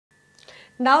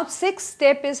Now, sixth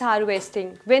step is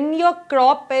harvesting. When your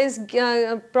crop is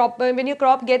when your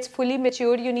crop gets fully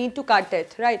matured, you need to cut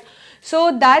it, right?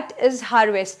 So that is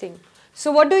harvesting.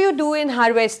 So what do you do in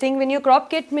harvesting? When your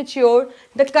crop gets mature,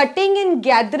 the cutting and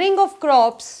gathering of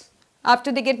crops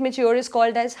after they get mature is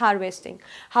called as harvesting.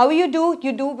 How you do?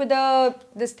 You do with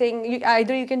this thing,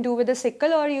 either you can do with a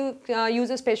sickle or you use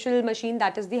a special machine,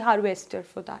 that is the harvester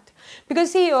for that.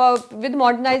 Because see, with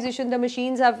modernization the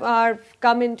machines have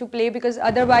come into play, because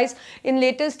otherwise in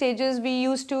later stages we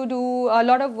used to do a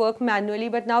lot of work manually,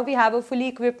 but now we have a fully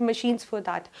equipped machines for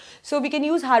that. So we can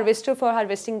use harvester for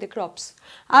harvesting the crops.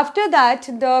 After that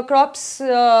the crops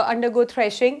undergo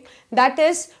threshing, that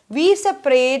is we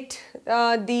separate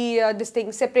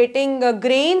separating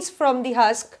grains from the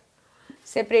husk.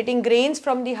 Separating grains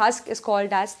from the husk is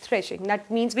called as threshing. That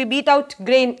means we beat out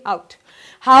grain out.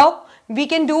 How? We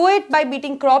can do it by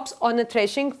beating crops on a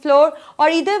threshing floor, or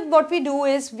either what we do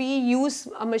is we use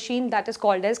a machine that is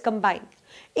called as combine.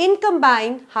 In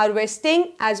combine,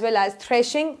 harvesting as well as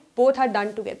threshing both are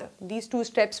done together. These two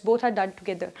steps both are done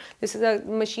together. This is a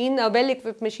machine, a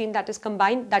well-equipped machine that is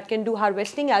combined, that can do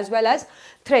harvesting as well as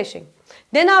threshing.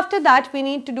 Then after that we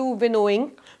need to do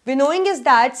winnowing. Winnowing is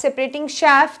that separating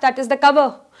chaff, that is the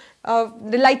cover,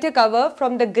 the lighter cover,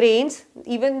 from the grains.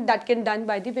 Even that can done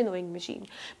by the winnowing machine.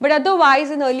 But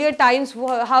otherwise in earlier times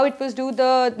how it was do,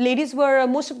 the ladies were,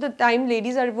 most of the time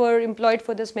ladies were employed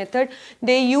for this method.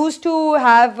 They used to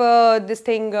have this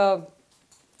thing,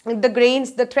 the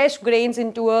grains, the threshed grains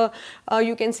into a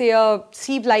you can say a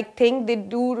sieve like thing.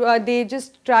 They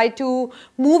just try to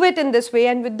move it in this way,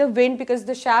 and with the wind, because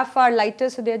the chaff are lighter,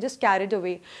 so they are just carried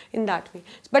away in that way.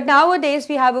 But nowadays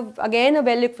we have again a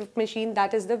well equipped machine,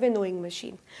 that is the winnowing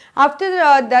machine. After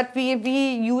that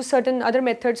we use certain other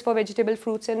methods for vegetable,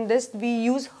 fruits, and this we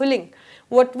use hulling.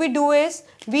 What we do is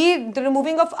the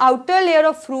removing of outer layer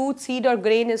of fruit, seed or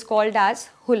grain is called as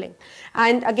hulling.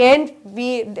 And again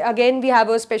we have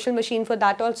a special machine for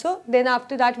that also. Then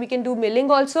after that we can do milling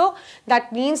also.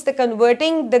 That means the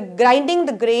grinding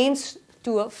the grains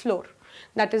to a flour.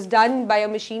 That is done by a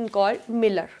machine called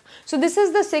miller. So this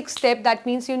is the sixth step. That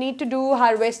means you need to do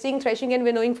harvesting, threshing and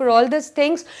winnowing for all these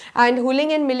things, and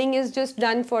hulling and milling is just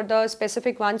done for the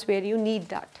specific ones where you need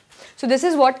that. So this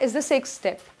is what is the sixth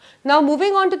step. Now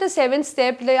moving on to the seventh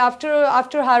step,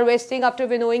 after harvesting, after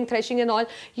winnowing, threshing and all,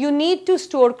 you need to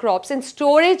store crops, and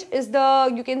storage is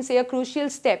the, you can say, a crucial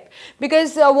step,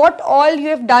 because what all you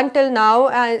have done till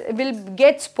now will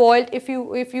get spoiled if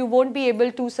you won't be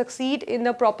able to succeed in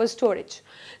the proper storage.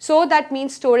 So that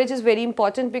means storage is very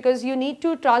important, because you need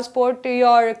to transport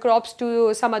your crops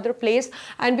to some other place,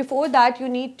 and before that you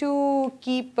need to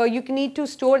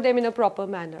store them in a proper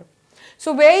manner.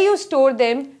 So where you store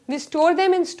them? We store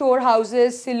them in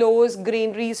storehouses, silos,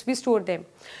 granaries, we store them.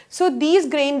 So these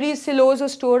granaries, silos or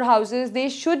storehouses, they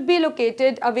should be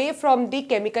located away from the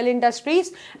chemical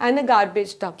industries and the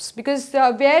garbage dumps, because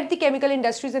where the chemical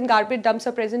industries and garbage dumps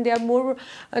are present, they are more,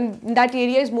 that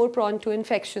area is more prone to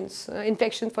infection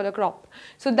for the crop.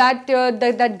 So that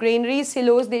granaries,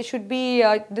 silos, they should be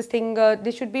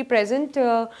they should be present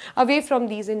away from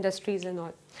these industries and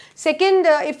all. Second,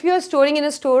 if you are storing in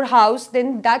a storehouse,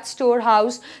 then that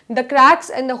storehouse, the cracks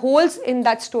and the holes in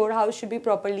that storehouse should be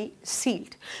properly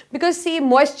sealed. Because see,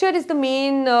 moisture is the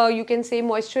main, you can say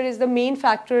moisture is the main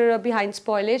factor behind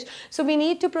spoilage. So we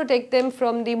need to protect them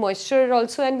from the moisture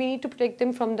also, and we need to protect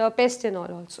them from the pest and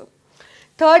all also.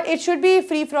 Third, it should be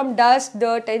free from dust,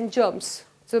 dirt and germs.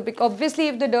 So obviously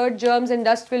if the dirt, germs and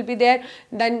dust will be there,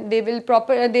 then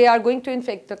they are going to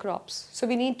infect the crops. So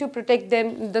we need to protect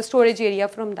them, the storage area,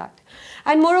 from that.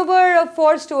 And moreover,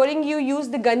 for storing you use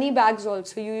the gunny bags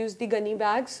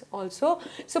also.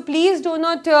 So please do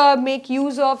not make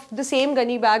use of the same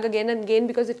gunny bag again and again,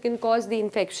 because it can cause the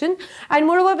infection. And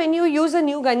moreover, when you use a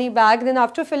new gunny bag, then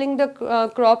after filling the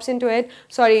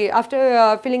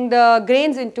after filling the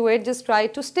grains into it, just try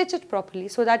to stitch it properly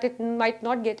so that it might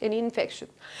not get any infection.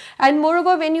 And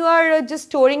moreover, when you are just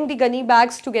storing the gunny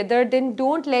bags together, then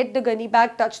don't let the gunny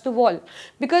bag touch the wall,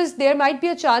 because there might be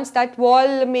a chance that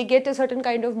wall may get a certain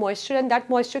kind of moisture, and that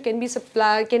moisture can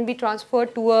be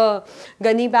transferred to a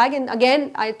gunny bag. And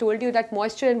again, I told you that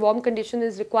moisture and warm condition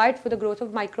is required for the growth of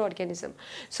microorganism.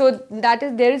 So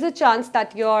there is a chance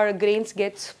that your grains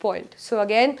get spoiled. So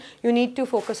again, you need to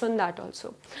focus on that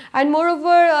also. And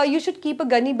moreover, you should keep a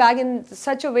gunny bag in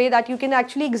such a way that you can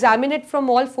actually examine it from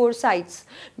all four sides,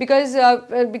 because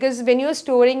when you are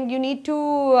storing, you need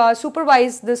to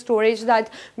supervise the storage, that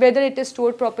whether it is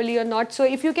stored properly or not. So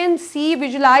if you can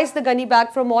visualize sterilize the gunny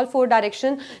bag from all 4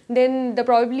 directions, then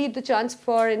probably the chance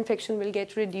for infection will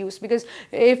get reduced, because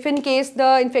if in case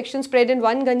the infection spread in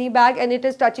one gunny bag and it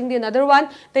is touching the another one,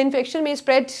 the infection may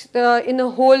spread in a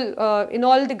whole, in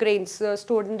all the grains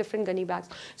stored in different gunny bags.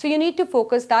 So you need to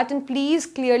focus that, and please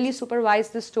clearly supervise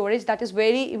the storage. That is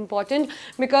very important,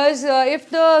 because if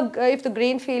the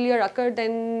grain failure occurred,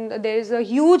 then there is a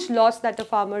huge loss that the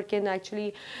farmer can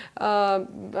actually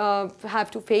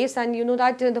have to face, and you know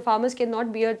that the farmers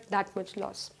cannot bear that much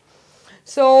loss.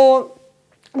 So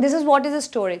this is what is the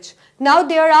storage. Now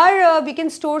there are, we can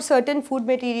store certain food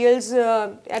materials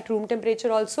at room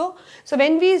temperature also. So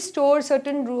when we store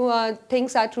certain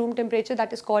things at room temperature,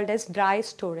 that is called as dry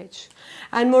storage.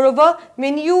 And moreover,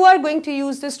 when you are going to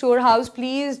use the storehouse,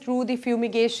 please do the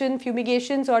fumigation.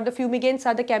 Fumigations or the fumigants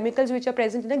are the chemicals which are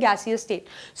present in a gaseous state.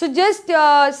 So just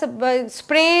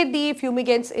spray the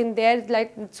fumigants in there,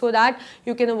 like, so that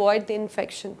you can avoid the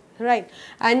infection. Right.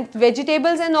 And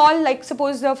vegetables and all, like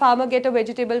suppose the farmer get a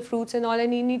vegetable, fruits and all,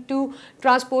 and he need to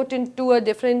transport into a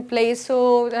different place.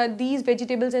 So these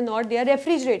vegetables and all, they are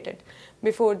refrigerated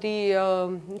before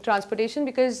the transportation,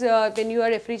 because when you are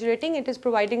refrigerating, it is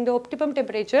providing the optimum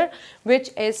temperature which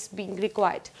is being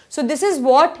required. So this is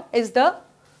what is the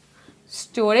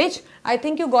storage. I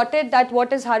think you got it, that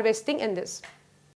what is harvesting in this.